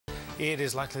It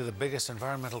is likely the biggest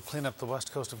environmental cleanup the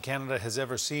west coast of Canada has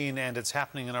ever seen, and it's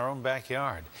happening in our own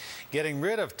backyard. Getting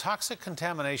rid of toxic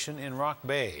contamination in Rock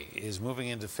Bay is moving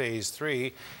into phase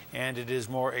 3, and it is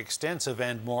more extensive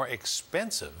and more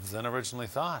expensive than originally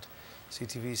thought.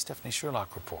 CTV's Stephanie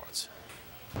Sherlock reports.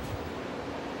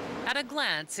 At a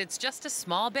glance, it's just a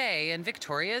small bay in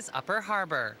Victoria's Upper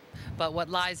Harbour. But what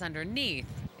lies underneath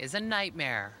is a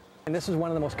nightmare. And this is one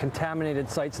of the most contaminated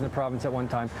sites in the province at one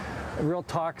time. A real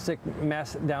toxic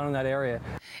mess down in that area.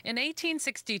 In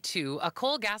 1862, a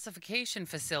coal gasification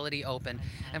facility opened,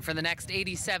 and for the next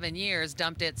 87 years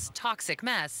dumped its toxic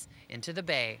mess into the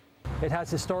bay. It has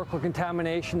historical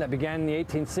contamination that began in the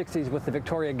 1860s with the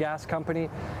Victoria Gas Company,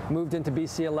 moved into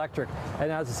BC Electric,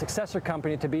 and as a successor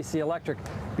company to BC Electric,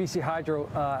 BC Hydro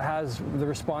has the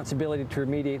responsibility to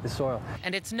remediate the soil.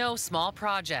 And it's no small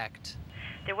project.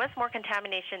 There was more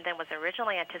contamination than was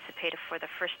originally anticipated for the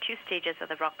first 2 stages of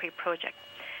the Rock Bay project.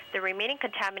 The remaining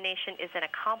contamination is in a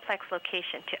complex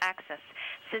location to access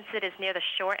since it is near the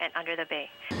shore and under the bay.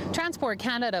 Transport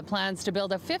Canada plans to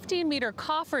build a 15-meter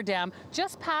coffer dam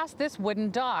just past this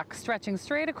wooden dock, stretching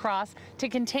straight across to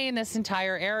contain this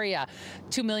entire area.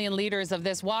 2 million litres of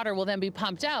this water will then be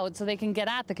pumped out so they can get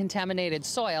at the contaminated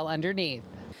soil underneath.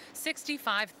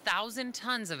 65,000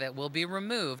 tons of it will be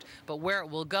removed, but where it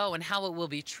will go and how it will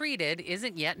be treated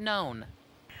isn't yet known.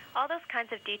 All those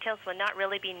kinds of details will not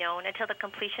really be known until the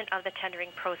completion of the tendering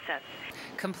process.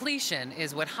 Completion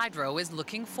is what Hydro is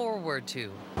looking forward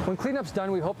to. When cleanup's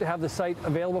done, we hope to have the site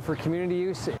available for community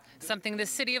use. Something the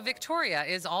City of Victoria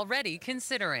is already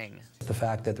considering. The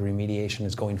fact that the remediation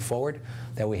is going forward,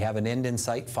 that we have an end in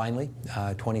sight finally,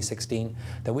 2016,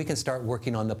 that we can start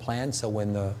working on the plan so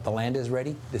when the land is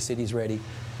ready, the city's ready,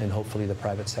 and hopefully the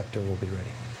private sector will be ready.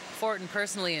 Fortin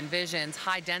personally envisions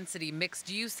high-density mixed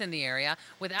use in the area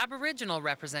with Aboriginal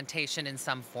representation in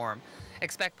some form.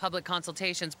 Expect public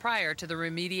consultations prior to the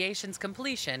remediation's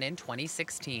completion in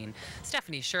 2016.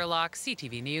 Stephanie Sherlock,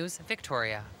 CTV News,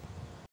 Victoria.